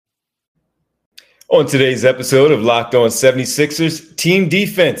On today's episode of Locked On 76ers, team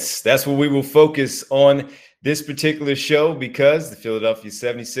defense. That's what we will focus on this particular show because the Philadelphia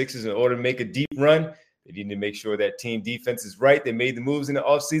 76ers, in order to make a deep run, they need to make sure that team defense is right. They made the moves in the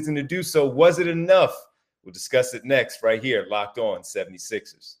offseason to do so. Was it enough? We'll discuss it next right here, Locked On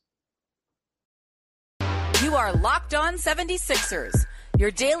 76ers. You are Locked On 76ers,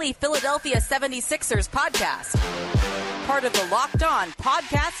 your daily Philadelphia 76ers podcast. Part of the Locked On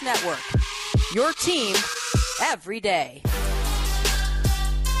Podcast Network. Your team every day.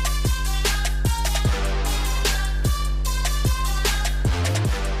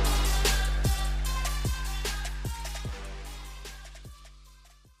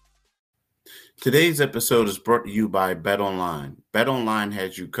 Today's episode is brought to you by BetOnline. BetOnline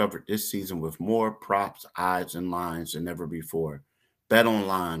has you covered this season with more props, odds, and lines than ever before.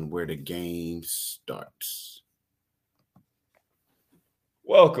 BetOnline, where the game starts.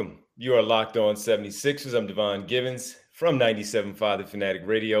 Welcome. You are Locked On 76ers. I'm Devon Givens from 97.5 The Fanatic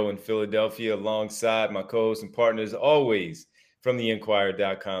Radio in Philadelphia, alongside my co-hosts and partners, always from the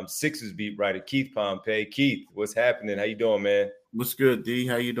Inquirer.com Sixers beat writer Keith Pompey. Keith, what's happening? How you doing, man? What's good, D?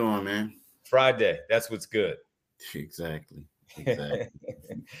 How you doing, man? Friday. That's what's good. Exactly.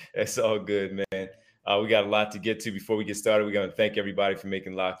 That's all good, man. We got a lot to get to before we get started. We're going to thank everybody for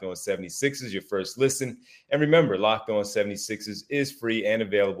making Locked On 76ers your first listen. And remember, Locked On 76ers is free and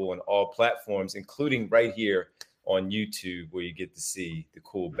available on all platforms, including right here on YouTube, where you get to see the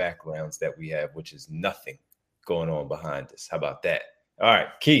cool backgrounds that we have, which is nothing going on behind us. How about that? All right,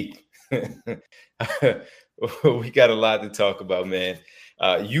 Keith. We got a lot to talk about, man.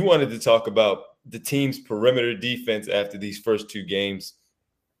 You wanted to talk about the team's perimeter defense after these first two games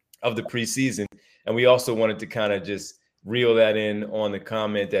of the preseason. And we also wanted to kind of just reel that in on the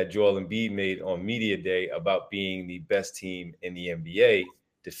comment that Joel Embiid made on Media Day about being the best team in the NBA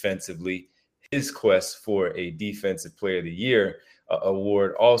defensively. His quest for a Defensive Player of the Year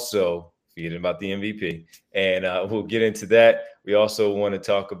award also, forgetting about the MVP. And we'll get into that. We also want to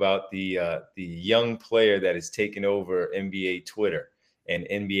talk about the young player that has taken over NBA Twitter and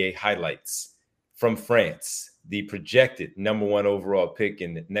NBA highlights from France. The projected number one overall pick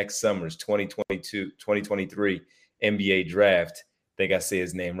in next summer's 2022-2023 NBA draft. I think I say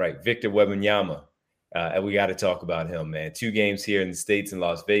his name right. Victor Wembanyama. And we got to talk about him, man. 2 games here in the States in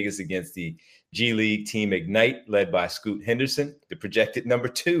Las Vegas against the G League team Ignite, led by Scoot Henderson, the projected number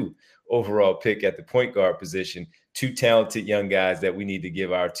 2 overall pick at the point guard position. 2 talented young guys that we need to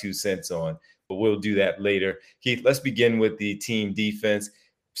give our 2 cents on. But we'll do that later. Keith, let's begin with the team defense.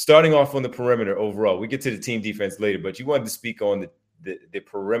 Starting off on the perimeter overall, we get to the team defense later, but you wanted to speak on the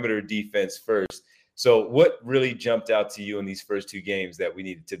perimeter defense first. So what really jumped out to you in these first 2 games that we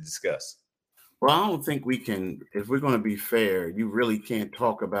needed to discuss? Well, I don't think we can, if we're going to be fair, you really can't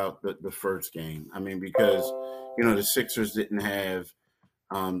talk about the first game. I mean, because, the Sixers didn't have,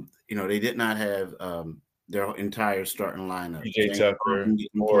 they did not have their entire starting lineup. PJ Tucker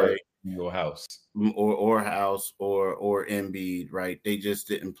or House. Or House or Embiid, right? They just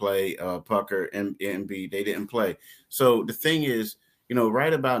didn't play Pucker and Embiid. They didn't play. So the thing is,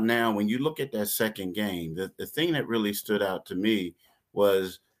 right about now, when you look at that second game, the thing that really stood out to me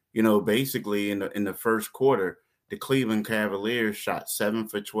was, basically in the first quarter, the Cleveland Cavaliers shot 7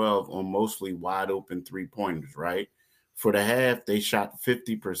 for 12 on mostly wide open 3-pointers, right? For the half, they shot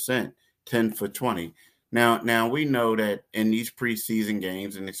 50%, 10 for 20. Now we know that in these preseason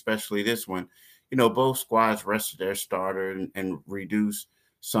games, and especially this one, both squads rested their starter and reduced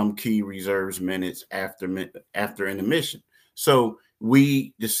some key reserves minutes after intermission. So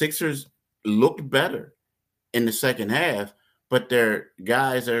the Sixers looked better in the second half, but their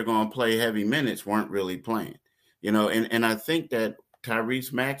guys that are going to play heavy minutes weren't really playing. And I think that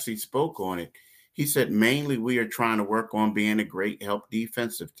Tyrese Maxey spoke on it. He said, mainly we are trying to work on being a great help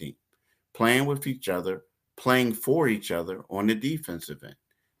defensive team, playing with each other, playing for each other on the defensive end.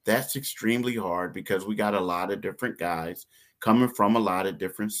 That's extremely hard because we got a lot of different guys coming from a lot of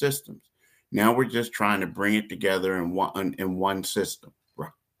different systems. Now we're just trying to bring it together in one system,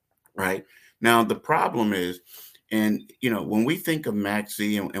 right? Now the problem is, and when we think of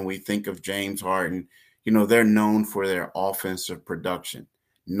Maxey and we think of James Harden, they're known for their offensive production,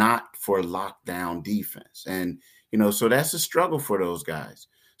 not for lockdown defense. And, so that's a struggle for those guys.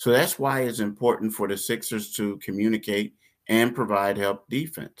 So that's why it's important for the Sixers to communicate and provide help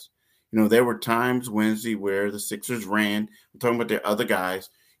defense. There were times, Wednesday, where the Sixers ran, I'm talking about their other guys,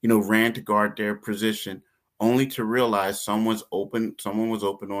 ran to guard their position only to realize someone was open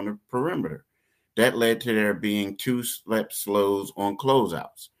on the perimeter. That led to there being 2 slip slows on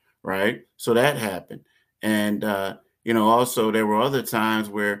closeouts, right? So that happened. And, also there were other times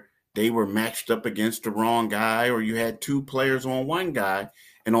where they were matched up against the wrong guy, or you had two players on one guy,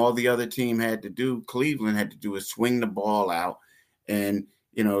 and all the other team had to do, Cleveland had to do, is swing the ball out and,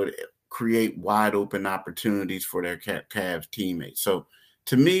 create wide open opportunities for their Cavs teammates. So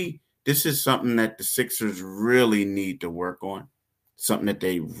to me, this is something that the Sixers really need to work on, something that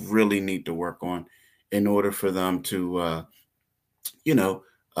they really need to work on in order for them to,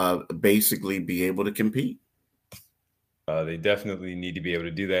 basically be able to compete. They definitely need to be able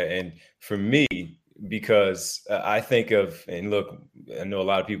to do that. And for me, because I think of, and look, I know a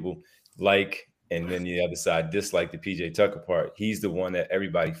lot of people like, and then the other side dislike the PJ Tucker part. He's the one that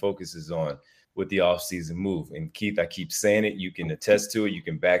everybody focuses on with the offseason move. And Keith, I keep saying it. You can attest to it. You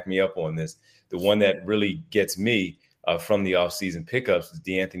can back me up on this. The one that really gets me from the offseason pickups is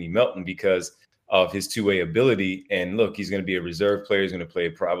DeAnthony Melton, because of his two-way ability. And look, he's going to be a reserve player. He's going to play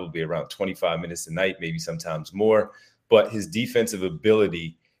probably around 25 minutes a night, maybe sometimes more. But his defensive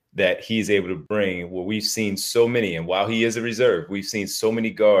ability that he's able to bring, well, we've seen so many, and while he is a reserve, we've seen so many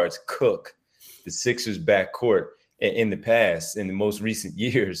guards cook the Sixers backcourt in the past, in the most recent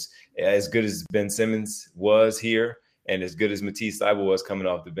years, as good as Ben Simmons was here and as good as Matisse Thybulle was coming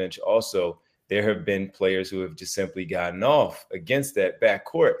off the bench. Also, there have been players who have just simply gotten off against that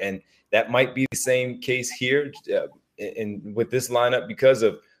backcourt. And that might be the same case here with this lineup, because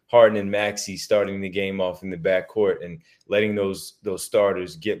of Harden and Maxey starting the game off in the backcourt and letting those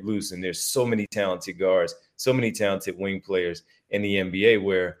starters get loose. And there's so many talented guards, so many talented wing players in the NBA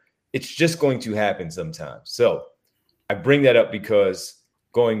where it's just going to happen sometimes. So I bring that up because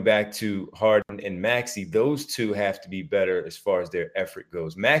going back to Harden and Maxey, those two have to be better as far as their effort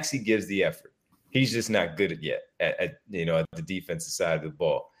goes. Maxey gives the effort. He's just not good at the defensive side of the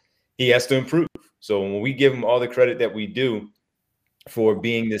ball. He has to improve. So when we give him all the credit that we do for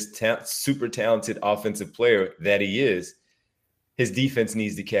being this super talented offensive player that he is, his defense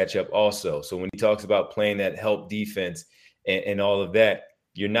needs to catch up also. So when he talks about playing that help defense and all of that,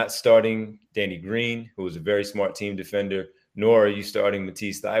 you're not starting Danny Green, who is a very smart team defender, nor are you starting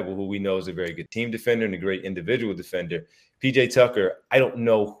Matisse Thybulle, who we know is a very good team defender and a great individual defender. PJ Tucker, I don't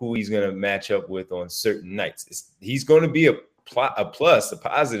know who he's going to match up with on certain nights. He's going to be a plus, a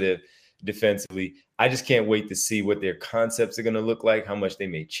positive defensively. I just can't wait to see what their concepts are going to look like, how much they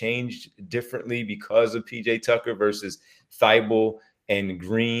may change differently because of PJ Tucker versus Thybulle and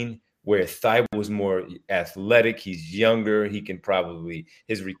Green, where Thybulle was more athletic. He's younger. He can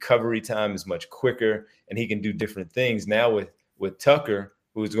his recovery time is much quicker, and he can do different things. Now with Tucker,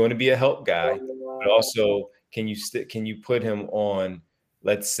 who's going to be a help guy, but also can you put him on,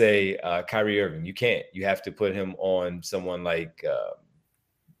 let's say, Kyrie Irving? You can't. You have to put him on someone like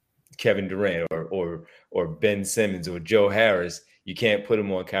Kevin Durant or Ben Simmons or Joe Harris. You can't put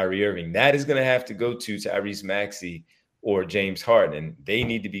him on Kyrie Irving. That is going to have to go to Tyrese Maxey or James Harden. They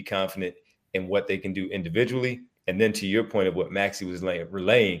need to be confident in what they can do individually. And then to your point of what Maxey was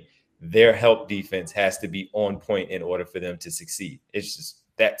relaying, their help defense has to be on point in order for them to succeed. It's just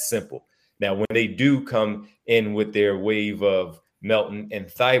that simple. Now, when they do come in with their wave of Melton and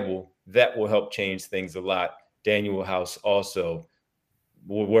Thybulle, that will help change things a lot. Daniel House also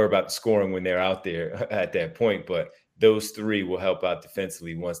will worry about the scoring when they're out there at that point, but those three will help out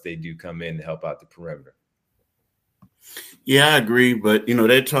defensively once they do come in to help out the perimeter. Yeah, I agree. But,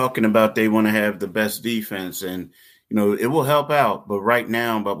 they're talking about they want to have the best defense, and, it will help out. But right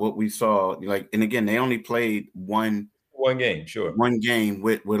now, but what we saw, and again, they only played one game, sure. One game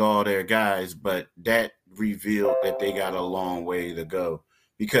with all their guys, but that revealed that they got a long way to go.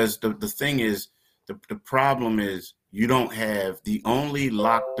 Because the thing is, the problem is you don't have the only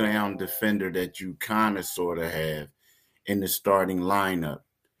lockdown defender that you kind of sort of have in the starting lineup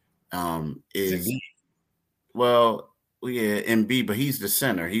is Embiid. Embiid, but he's the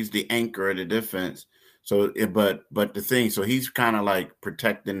center. He's the anchor of the defense. So, but the thing, so he's kind of like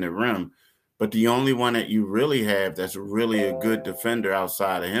protecting the rim. But the only one that you really have that's really a good defender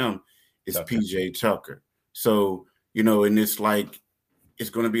outside of him is PJ Tucker. So, and it's like it's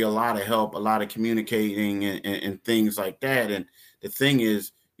going to be a lot of help, a lot of communicating and things like that. And the thing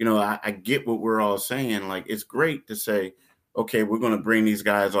is, I get what we're all saying. Like, it's great to say, okay, we're going to bring these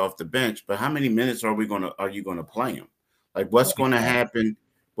guys off the bench, but how many minutes are you going to play them? Like, what's going to happen?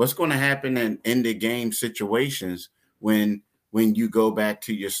 What's going to happen in end of game situations when you go back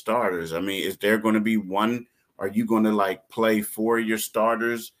to your starters? I mean, is there going to be one? Are you going to play for your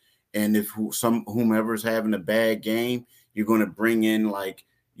starters? And if whomever's having a bad game, you're going to bring in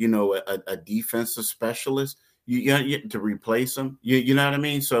a defensive specialist to replace them. You know what I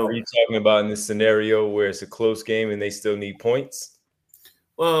mean? So are you talking about in this scenario where it's a close game and they still need points?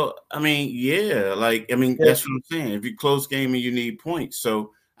 Well, I mean, yeah, that's what I'm saying. If you close game and you need points.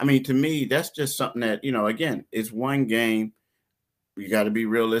 So, I mean, to me, that's just something that, again, it's one game. You got to be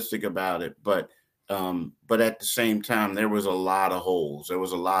realistic about it. But at the same time, there was a lot of holes. There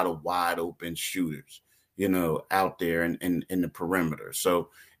was a lot of wide open shooters, out there in the perimeter. So,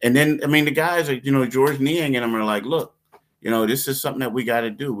 and then, I mean, the guys are, George Niang and them are like, look, this is something that we got to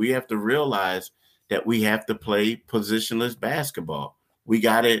do. We have to realize that we have to play positionless basketball. We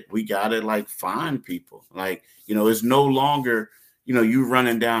got to like find people. Like, it's no longer, you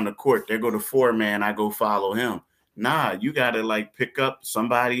running down the court. There go the 4-man, I go follow him. Nah, you got to like pick up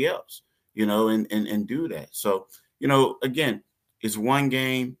somebody else, and do that. So, again, it's one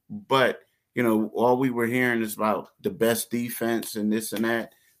game, but, all we were hearing is about the best defense and this and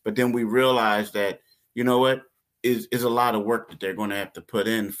that. But then we realized that, is a lot of work that they're going to have to put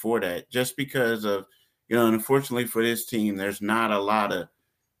in for that, just because of, and unfortunately for this team, there's not a lot of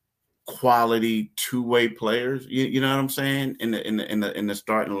quality two-way players. You know what I'm saying? In the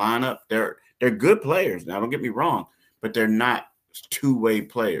starting lineup, they're good players. Now, don't get me wrong, but they're not two-way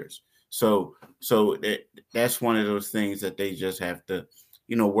players. So that's one of those things that they just have to,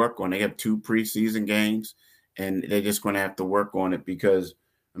 work on. They have 2 preseason games, and they're just going to have to work on it because,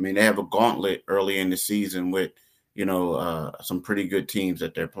 I mean, they have a gauntlet early in the season with, some pretty good teams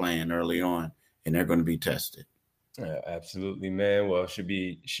that they're playing early on, and they're going to be tested. Absolutely, man. Well, it should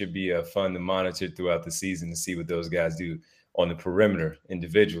be fun to monitor throughout the season to see what those guys do on the perimeter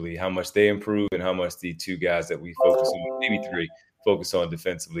individually, how much they improve and how much the 2 guys that we focus on, maybe 3, focus on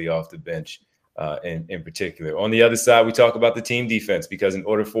defensively off the bench in particular. On the other side, we talk about the team defense, because in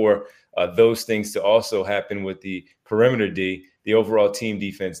order for those things to also happen with the perimeter D, the overall team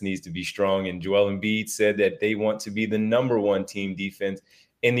defense needs to be strong. And Joel Embiid said that they want to be the number 1 team defense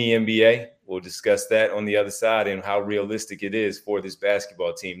in the NBA. We'll discuss that on the other side and how realistic it is for this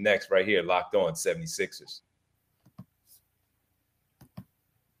basketball team next, right here, Locked On 76ers.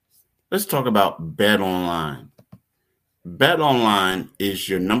 Let's talk about BetOnline. BetOnline is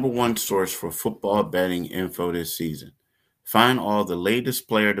your number 1 source for football betting info this season. Find all the latest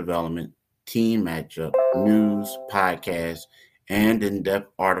player development, team matchup, news, podcasts, and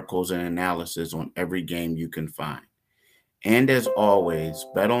in-depth articles and analysis on every game you can find. And as always,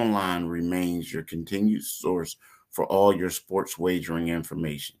 BetOnline remains your continued source for all your sports wagering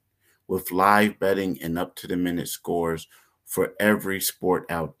information, with live betting and up-to-the-minute scores for every sport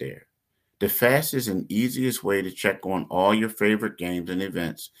out there. The fastest and easiest way to check on all your favorite games and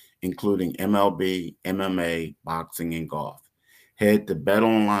events, including MLB, MMA, boxing, and golf. Head to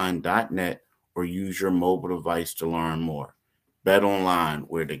betonline.net or use your mobile device to learn more. BetOnline,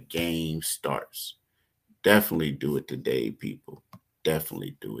 where the game starts. Definitely do it today, people.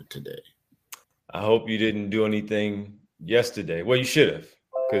 Definitely do it today. I hope you didn't do anything yesterday. Well, you should have,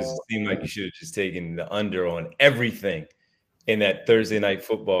 because it seemed like you should have just taken the under on everything in that Thursday night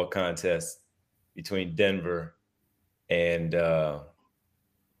football contest between Denver and that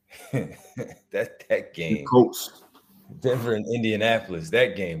game. Denver and Indianapolis.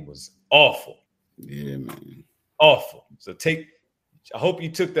 That game was awful. Yeah, man. Awful. So I hope you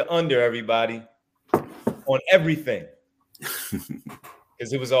took the under, everybody, on everything,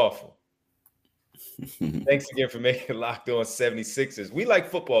 because it was awful. Thanks again for making Locked On 76ers. We like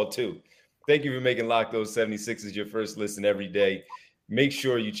football too. Thank you for making Locked On 76ers your first listen every day. Make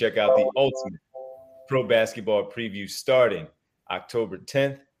sure you check out the Ultimate Pro Basketball Preview starting October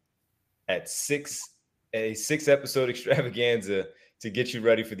 10th at 6, a 6-episode extravaganza to get you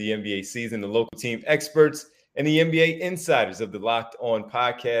ready for the NBA season. The local team experts and the NBA insiders of the Locked On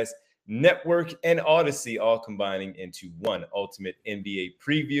Podcast Network and Odyssey all combining into one ultimate NBA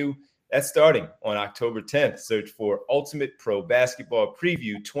preview. That's starting on October 10th. Search for Ultimate Pro Basketball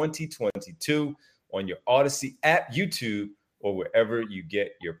Preview 2022 on your Odyssey app, YouTube, or wherever you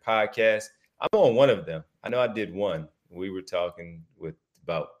get your podcast. I'm on one of them. I know I did one. We were talking with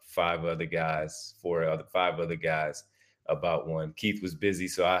about 5 other guys about one. Keith was busy,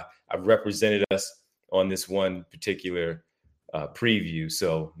 so I represented us on this one particular preview.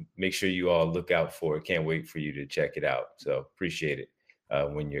 So make sure you all look out for it. Can't wait for you to check it out. So appreciate it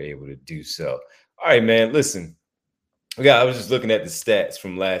when you're able to do so. All right, man. Listen, I was just looking at the stats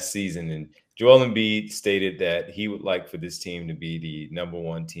from last season, and Joel Embiid stated that he would like for this team to be the number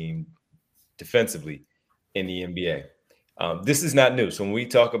 1 team defensively in the NBA. This is not new. So when we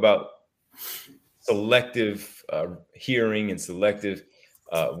talk about selective hearing and selective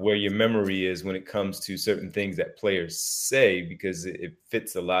where your memory is when it comes to certain things that players say, because it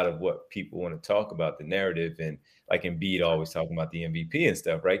fits a lot of what people want to talk about, the narrative, and like Embiid always talking about the MVP and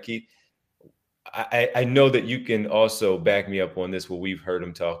stuff, right, Keith? I know that you can also back me up on this, where we've heard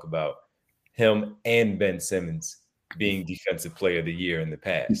him talk about him and Ben Simmons being Defensive Player of the Year in the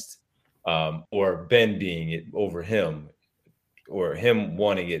past, or Ben being it over him, or him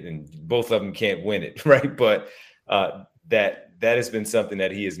wanting it, and both of them can't win it, right? But that has been something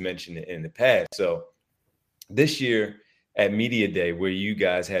that he has mentioned in the past. So this year at Media Day, where you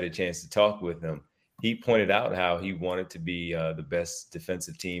guys had a chance to talk with him, he pointed out how he wanted to be the best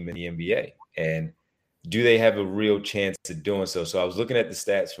defensive team in the NBA. And do they have a real chance of doing so? So I was looking at the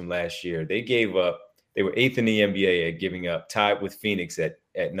stats from last year. They were 8th in the NBA at giving up, tied with Phoenix at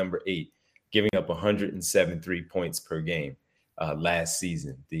number 8, giving up 107 points per game last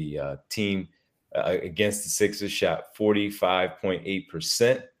season. The team against the Sixers shot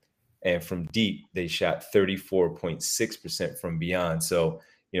 45.8%. And from deep, they shot 34.6% from beyond. So,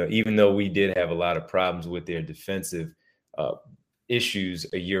 even though we did have a lot of problems with their defensive issues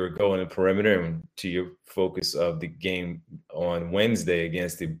a year ago in the perimeter, and to your focus of the game on Wednesday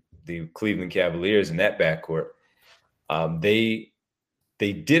against the Cleveland Cavaliers in that backcourt, they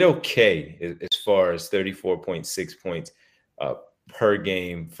did okay as far as 34.6 points per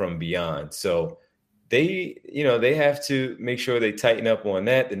game from beyond. So they have to make sure they tighten up on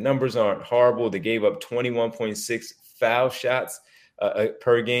that. The numbers aren't horrible. They gave up 21.6 foul shots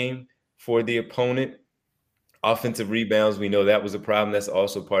per game for the opponent. Offensive rebounds, we know that was a problem. That's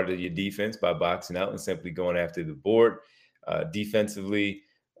also part of your defense by boxing out and simply going after the board. Defensively,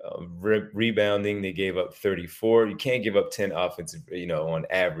 rebounding, they gave up 34. You can't give up 10 offensive, on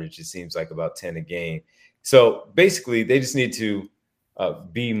average. It seems like about 10 a game. So basically, they just need to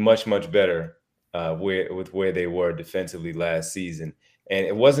be much, much better where they were defensively last season. And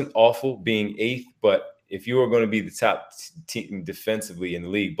it wasn't awful being 8th, but if you were going to be the top team defensively in the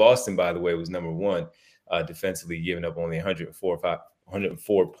league, Boston, by the way, was number 1 defensively, giving up only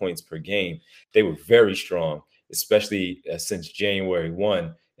 104 points per game. They were very strong, especially since January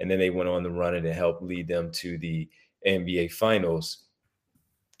 1. And then they went on the run and it helped lead them to the NBA Finals.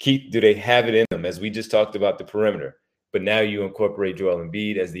 Keith, do they have it in them? As we just talked about the perimeter, but now you incorporate Joel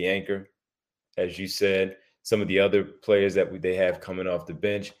Embiid as the anchor. As you said, some of the other players that they have coming off the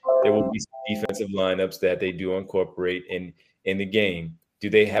bench, there will be some defensive lineups that they do incorporate in the game. Do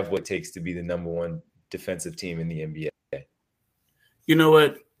they have what it takes to be the number 1 defensive team in the NBA? You know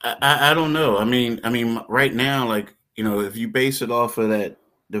what? I don't know. I mean, right now, if you base it off of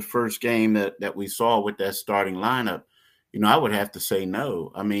the first game that we saw with that starting lineup, I would have to say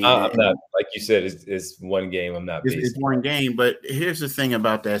no. I mean, I'm not, like you said, it's one game. I'm not. It's one game, but here's the thing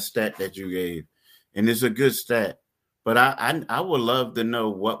about that stat that you gave, and it's a good stat. But I would love to know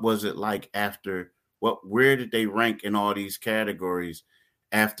what was it like after where did they rank in all these categories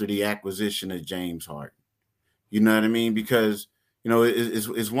after the acquisition of James Harden? You know what I mean? Because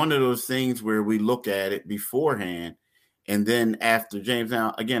it's one of those things where we look at it beforehand, and then after James.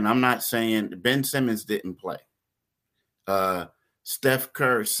 Now, again, I'm not saying Ben Simmons didn't play. Seth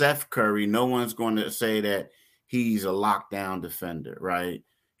Curry, no one's going to say that he's a lockdown defender, right?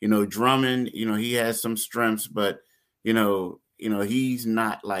 Drummond, he has some strengths, but he's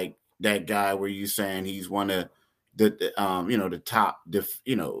not like that guy where you're saying he's one of the top,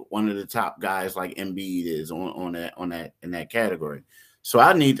 one of the top guys like Embiid is on that in that category. So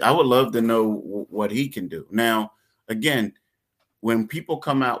I would love to know what he can do. Now, again, when people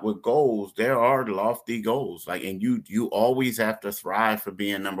come out with goals, there are lofty goals. And you always have to thrive for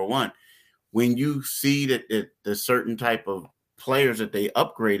being number 1. When you see that the certain type of players that they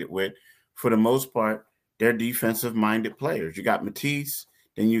upgraded with, for the most part, they're defensive-minded players. You got Matisse,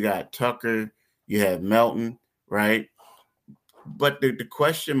 then you got Tucker, you have Melton, right? But the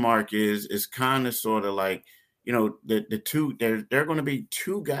question mark is kind of sort of like, the two, there are going to be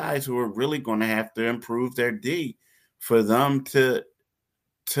 2 guys who are really going to have to improve their D for them to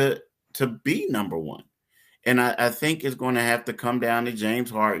be number 1. And I think it's going to have to come down to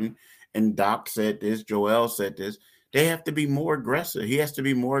James Harden, and Doc said this, Joel said this. They have to be more aggressive. He has to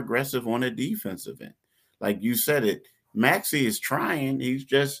be more aggressive on the defensive end. Like you said it, Maxey is trying. He's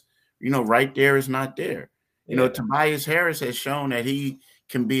just, right there is not there. Yeah. Tobias Harris has shown that he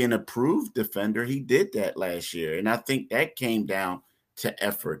can be an approved defender. He did that last year. And I think that came down to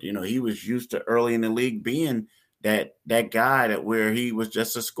effort. He was used to early in the league being that guy that where he was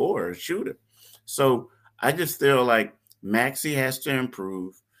just a scorer, a shooter. So I just feel like Maxey has to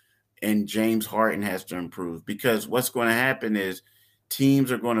improve and James Harden has to improve, because what's going to happen is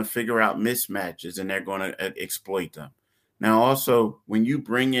teams are going to figure out mismatches and they're going to exploit them. Now, also, when you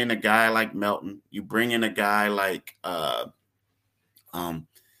bring in a guy like Melton, you bring in a guy like a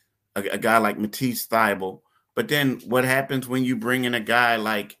guy like Matisse Thybulle, but then what happens when you bring in a guy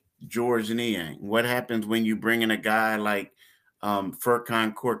like George Niang? What happens when you bring in a guy like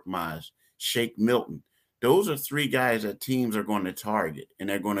Furkan Korkmaz, Shake Milton? those are three guys that teams are going to target and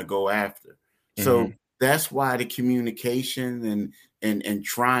they're going to go after. Mm-hmm. So that's why the communication and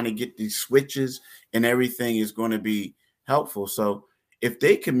trying to get these switches and everything is going to be helpful. So if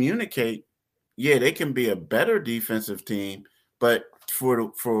they communicate, yeah, they can be a better defensive team, but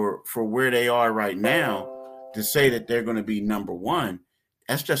for where they are right now, to say that they're going to be number one,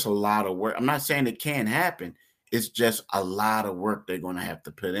 that's just a lot of work. I'm not saying it can't happen. It's just a lot of work they're going to have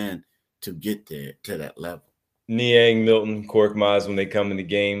to put in to get there to that level. Niang, Milton, Korkmaz, when they come in the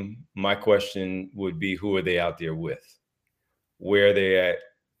game, my question would be, who are they out there with? Where are they at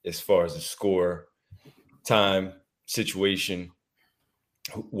as far as the score, time, situation,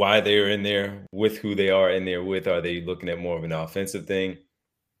 why they're in there, with who they are in there with? Are they looking at more of an offensive thing,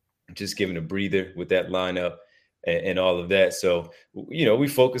 just giving a breather with that lineup and all of that? So, we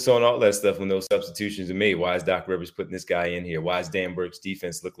focus on all that stuff when those substitutions are made. Why is Doc Rivers putting this guy in here? Why does Dan Burke's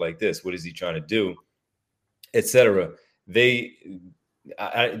defense look like this? What is he trying to do, et cetera? They're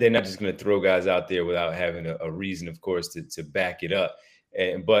not just going to throw guys out there without having a reason, of course, to back it up.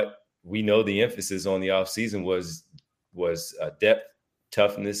 But we know the emphasis on the offseason was depth,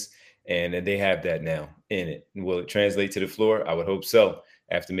 toughness, and they have that now in it. And will it translate to the floor? I would hope so.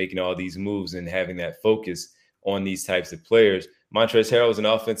 After making all these moves and having that focus on these types of players, Montrezl Harrell is an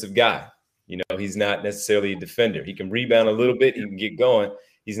offensive guy. He's not necessarily a defender. He can rebound a little bit. He can get going.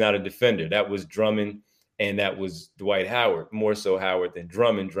 He's not a defender. That was Drummond and that was Dwight Howard, more so Howard than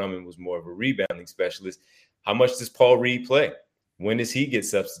Drummond. Drummond was more of a rebounding specialist. How much does Paul Reed play? When does he get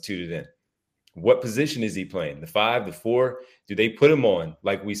substituted in? What position is he playing? The 5, the 4? Do they put him on,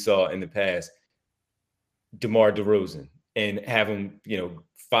 like we saw in the past, DeMar DeRozan, and have him,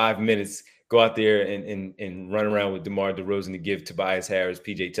 5 minutes, go out there and run around with DeMar DeRozan to give Tobias Harris,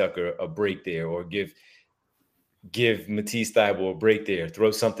 PJ Tucker a break there, or give Matisse Thybulle a break there, throw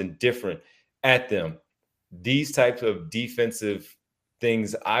something different at them? These types of defensive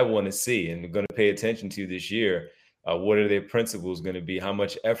things I want to see and I'm going to pay attention to this year. What are their principles going to be? How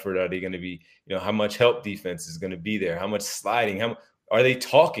much effort are they going to be? How much help defense is going to be there? How much sliding? How are they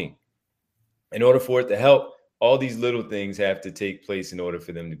talking? In order for it to help, all these little things have to take place in order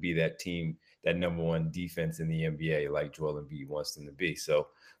for them to be that team, that number one defense in the NBA, like Joel Embiid wants them to be. So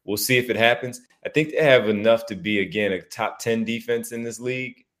we'll see if it happens. I think they have enough to be, again, a top 10 defense in this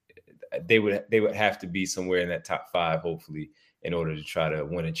league. They would have to be somewhere in that top 5, hopefully, in order to try to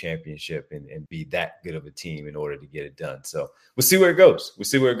win a championship and be that good of a team in order to get it done. So we'll see where it goes.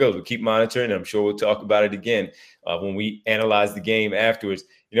 We'll keep monitoring. And I'm sure we'll talk about it again when we analyze the game afterwards.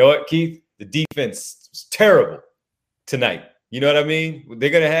 You know what, Keith? The defense was terrible tonight. You know what I mean? They're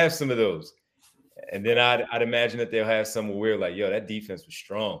going to have some of those. And then I'd imagine that they'll have some where like, that defense was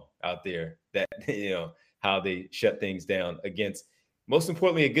strong out there. That, how they shut things down against, most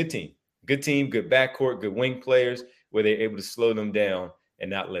importantly, a good team. Good team, good backcourt, good wing players, where they're able to slow them down and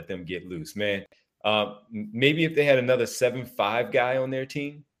not let them get loose, man. Maybe if they had another 7'5" guy on their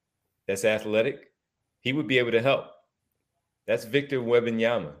team that's athletic, he would be able to help. That's Victor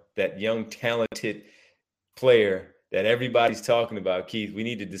Wembanyama, that young, talented player that everybody's talking about. Keith, we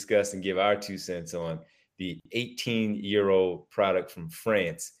need to discuss and give our 2 cents on the 18-year-old product from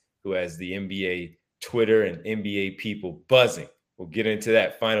France who has the NBA Twitter and NBA people buzzing. We'll get into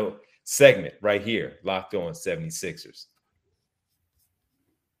that final segment right here, Locked On 76ers.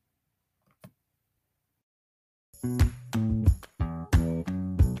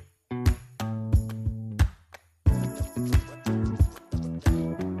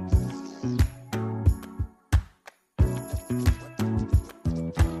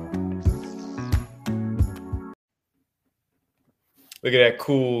 Look at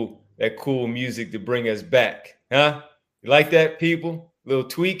that cool music to bring us back, huh? You like that, people? Little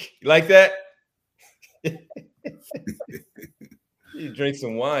tweak, you like that? You drink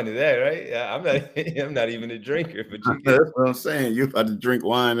some wine to that, right? I'm not even a drinker, but that's what I'm saying. You about to drink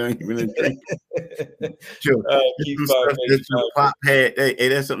wine, I ain't even a drinker. Pop had. Hey,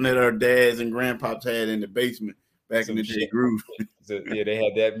 that's something that our dads and grandpops had in the basement back in the day. Groove. So, yeah, they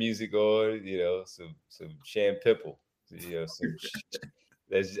had that music on. Some Sham Pipple.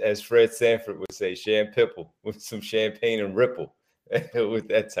 As Fred Sanford would say, Sham Pipple with some champagne and ripple. With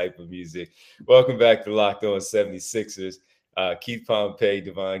that type of music. Welcome back to Locked On 76ers. Keith Pompey,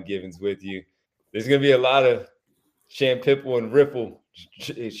 Devon Givens with you. There's going to be a lot of champagne and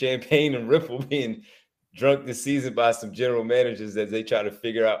ripple being drunk this season by some general managers as they try to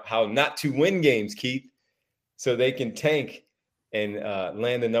figure out how not to win games, Keith, so they can tank and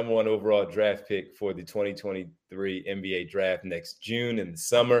land the number 1 overall draft pick for the 2023 NBA draft next June in the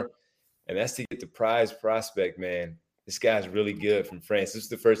summer. And that's to get the prize prospect, man. This guy's really good from France. This is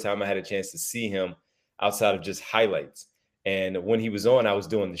the first time I had a chance to see him. outside of just highlights. And when he was on, I was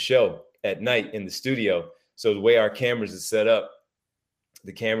doing the show at night in the studio. So the way our cameras are set up,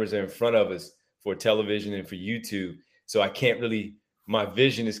 the cameras are in front of us for television and for YouTube. So I can't really, my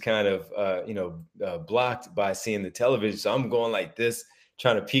vision is kind of, blocked by seeing the television. So I'm going like this,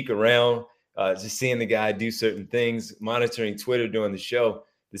 trying to peek around, just seeing the guy do certain things, monitoring Twitter during the show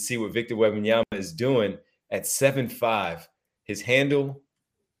to see what Victor Wembanyama is doing at 7'5". His handle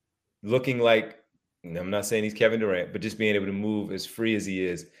looking like, I'm not saying he's Kevin Durant, but just being able to move as free as he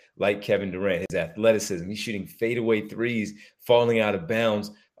is, like Kevin Durant, his athleticism. He's shooting fadeaway threes, falling out of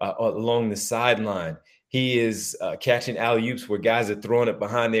bounds along the sideline. He is catching alley-oops where guys are throwing it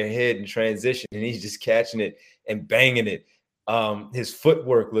behind their head in transition, and he's just catching it and banging it. His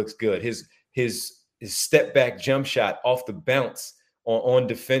footwork looks good. His step back jump shot off the bounce on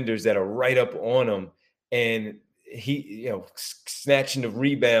defenders that are right up on him, and he, snatching the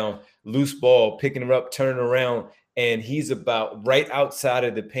rebound, loose ball, picking him up, turning around, and he's about right outside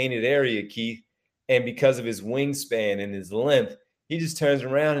of the painted area, Keith. And because of his wingspan and his length, he just turns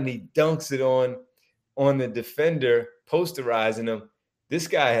around and he dunks it on the defender, posterizing him. This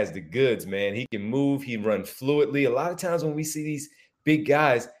guy has the goods, man. He can move. He runs fluidly. A lot of times when we see these big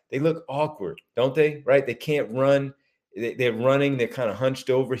guys, they look awkward, don't they? Right? They can't run. They're running. They're kind of hunched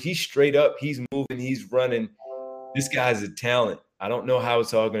over. He's straight up. He's moving. He's running. This guy's a talent. I don't know how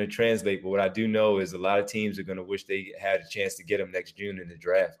it's all going to translate, but what I do know is a lot of teams are going to wish they had a chance to get him next June in the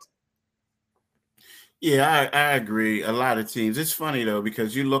draft. Yeah, I agree. A lot of teams. It's funny, though,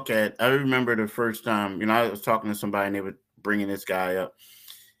 because you look at – I remember the first time, I was talking to somebody and they were bringing this guy up,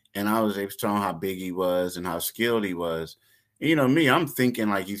 and they was telling how big he was and how skilled he was. And, me, I'm thinking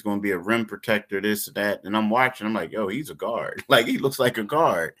like he's going to be a rim protector, this, that, and I'm watching. I'm like, yo, he's a guard. Like, he looks like a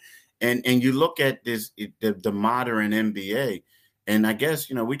guard. And you look at this, the modern NBA, and I guess,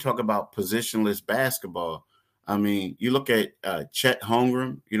 we talk about positionless basketball. I mean, you look at Chet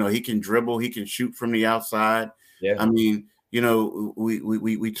Holmgren, he can dribble, he can shoot from the outside. Yeah. I mean,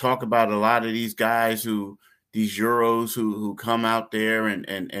 we talk about a lot of these guys these Euros who come out there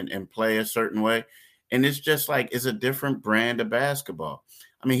and play a certain way. And it's just like, it's a different brand of basketball.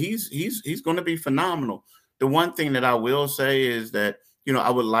 I mean, he's going to be phenomenal. The one thing that I will say is that, I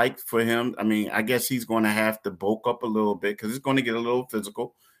would like for him. I mean, I guess he's going to have to bulk up a little bit because it's going to get a little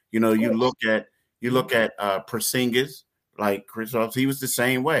physical. You look at Porzingis, like Kristaps, he was the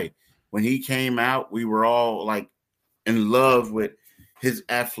same way. When he came out, we were all like in love with his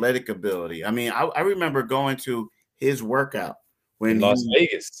athletic ability. I mean, I remember going to his workout when in Las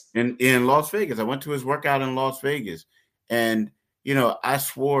Vegas. In Las Vegas. I went to his workout in Las Vegas. And, I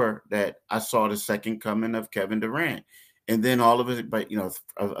swore that I saw the second coming of Kevin Durant. And then all of it, but,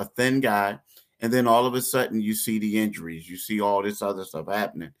 a thin guy. And then all of a sudden you see the injuries. You see all this other stuff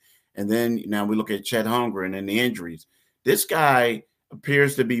happening. And then now we look at Chet Holmgren and the injuries. This guy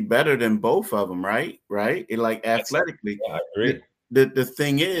appears to be better than both of them, right? Right? Like athletically. Yeah, I agree. The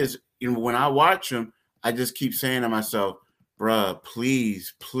thing is, when I watch him, I just keep saying to myself, bruh,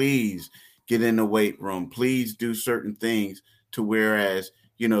 please get in the weight room. Please do certain things to whereas,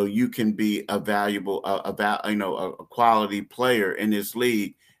 you can be a valuable, a quality player in this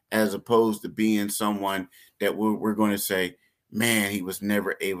league, as opposed to being someone that we're going to say, man, he was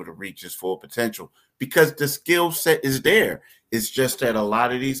never able to reach his full potential, because the skill set is there. It's just that a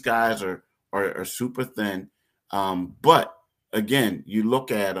lot of these guys are super thin. But again, you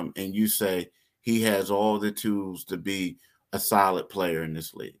look at him and you say he has all the tools to be a solid player in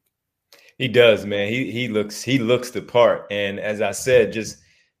this league. He does, man. He looks the part. And as I said, just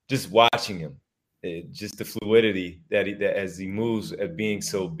watching him, just the fluidity that as he moves at being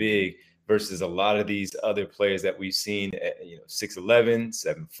so big versus a lot of these other players that we've seen at 6'11",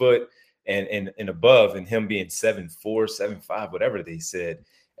 7 foot and above, and him being 7'4", 7'5", whatever they said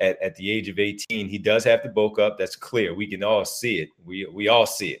at the age of 18. He does have to bulk up. That's clear. We can all see it. We all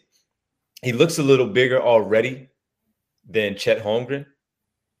see it. He looks a little bigger already than Chet Holmgren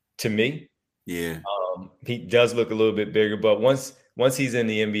to me. Yeah. He does look a little bit bigger, but once he's in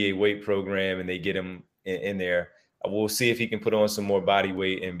the NBA weight program and they get him in there, we'll see if he can put on some more body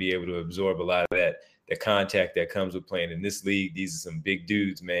weight and be able to absorb a lot of the contact that comes with playing in this league. These are some big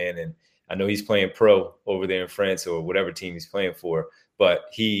dudes, man. And I know he's playing pro over there in France or whatever team he's playing for, but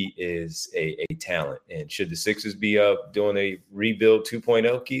he is a talent. And should the Sixers be up doing a rebuild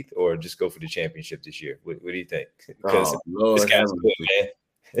 2.0, Keith, or just go for the championship this year? What do you think? Because this guy's good, man.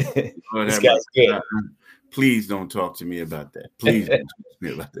 This guy's good. Please don't talk to me about that. Please don't talk to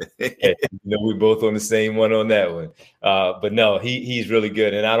me about that. We're both on the same one on that one. But no, he's really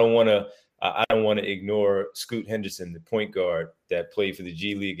good, and I don't want to ignore Scoot Henderson, the point guard that played for the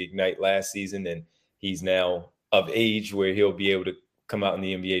G League Ignite last season, and he's now of age where he'll be able to come out in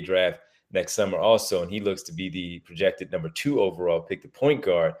the NBA draft next summer also. And he looks to be the projected number 2 overall pick, the point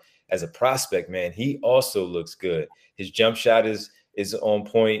guard. As a prospect, man, he also looks good. His jump shot is on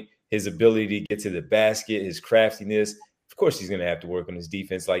point. His ability to get to the basket, his craftiness. Of course, he's going to have to work on his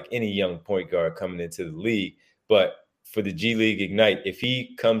defense like any young point guard coming into the league. But for the G League Ignite, if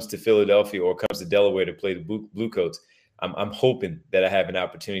he comes to Philadelphia or comes to Delaware to play the Bluecoats, I'm hoping that I have an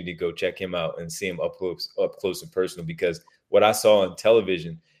opportunity to go check him out and see him up close and personal, because what I saw on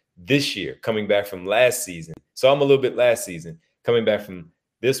television this year, coming back from last season, saw him a little bit last season, coming back from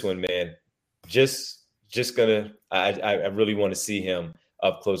this one, man, I really want to see him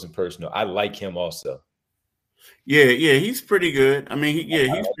up close and personal. I like him also. Yeah, he's pretty good. I mean,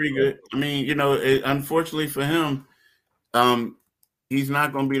 he's pretty good. I mean, unfortunately for him, he's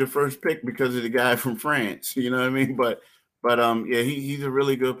not going to be the first pick because of the guy from France. You know what I mean? But he's a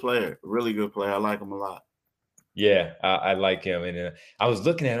really good player. Really good player. I like him a lot. Yeah, I like him, and I was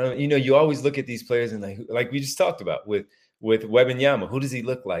looking at him. You always look at these players and like we just talked about with Wembanyama. Who does he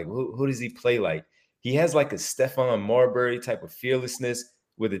look like? Who does he play like? He has like a Stephon Marbury type of fearlessness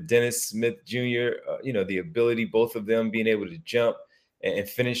with a Dennis Smith Jr., the ability, both of them being able to jump and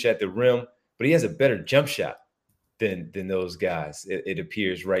finish at the rim. But he has a better jump shot than those guys, it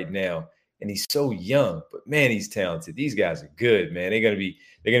appears right now. And he's so young, but man, he's talented. These guys are good, man. They're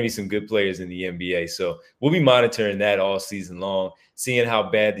gonna be some good players in the NBA. So we'll be monitoring that all season long, seeing how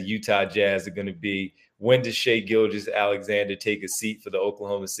bad the Utah Jazz are gonna be. When does Shai Gilgeous-Alexander take a seat for the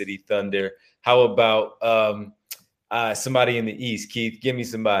Oklahoma City Thunder? How about somebody in the East? Keith, give me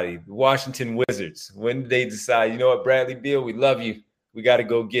somebody. The Washington Wizards. When do they decide, you know what, Bradley Beal, we love you. We got to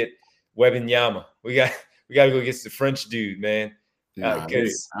go get Wembanyama. We got to go get the French dude, man. I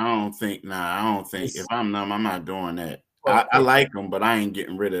don't think. If I'm them, I'm not doing that. I like him, but I ain't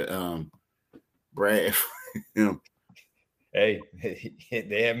getting rid of Brad. Hey,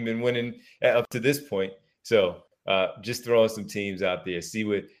 they haven't been winning up to this point. So just throwing some teams out there, see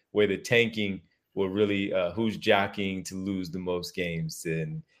where the tanking will really, who's jockeying to lose the most games.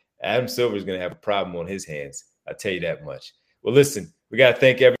 And Adam Silver is going to have a problem on his hands. I'll tell you that much. Well, listen, we got to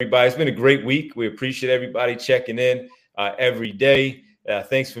thank everybody. It's been a great week. We appreciate everybody checking in every day.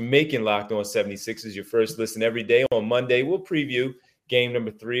 Thanks for making Locked On 76ers your first listen every day. On Monday, we'll preview game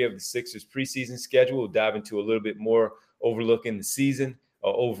number 3 of the Sixers preseason schedule. We'll dive into a little bit more overlooking the season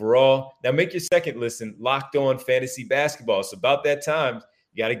overall. Now make your second listen Locked On Fantasy Basketball. It's about that time.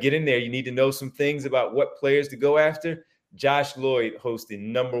 You got to get in there. You need to know some things about what players to go after. Josh Lloyd hosts the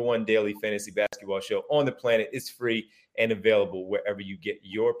 #1 daily fantasy basketball show on the planet. It's free and available wherever you get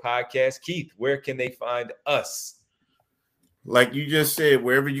your podcast. Keith, where can they find us? Like you just said,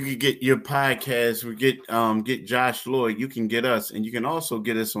 wherever you can get your podcast, we get Josh Lloyd, you can get us, and you can also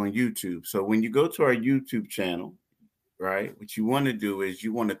get us on YouTube. So when you go to our YouTube channel, right, what you want to do is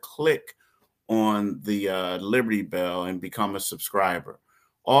you want to click on the Liberty Bell and become a subscriber.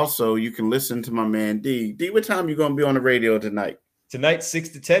 Also, you can listen to my man D. D, what time you going to be on the radio tonight? Tonight, 6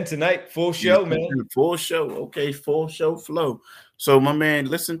 to 10 tonight. Full show, man. Full show. Okay, full show flow. So, my man,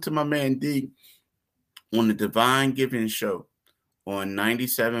 listen to my man D on the Divine Giving Show on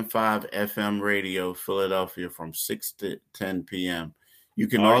 97.5 FM radio, Philadelphia, from 6 to 10 p.m. You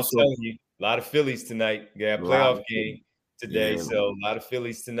can also... a lot of Phillies tonight. Yeah, playoff game today. Yeah. So, a lot of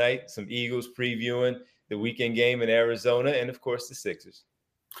Phillies tonight. Some Eagles previewing the weekend game in Arizona, and, of course, the Sixers.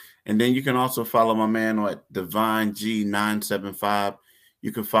 And then you can also follow my man at Divine G975.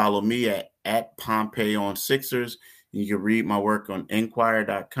 You can follow me at Pompey on Sixers. You can read my work on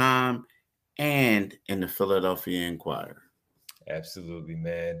Enquirer.com and in the Philadelphia Inquirer. Absolutely,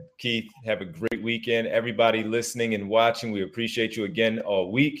 man. Keith, have a great weekend. Everybody listening and watching, we appreciate you again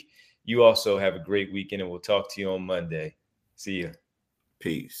all week. You also have a great weekend, and we'll talk to you on Monday. See you.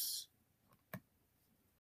 Peace.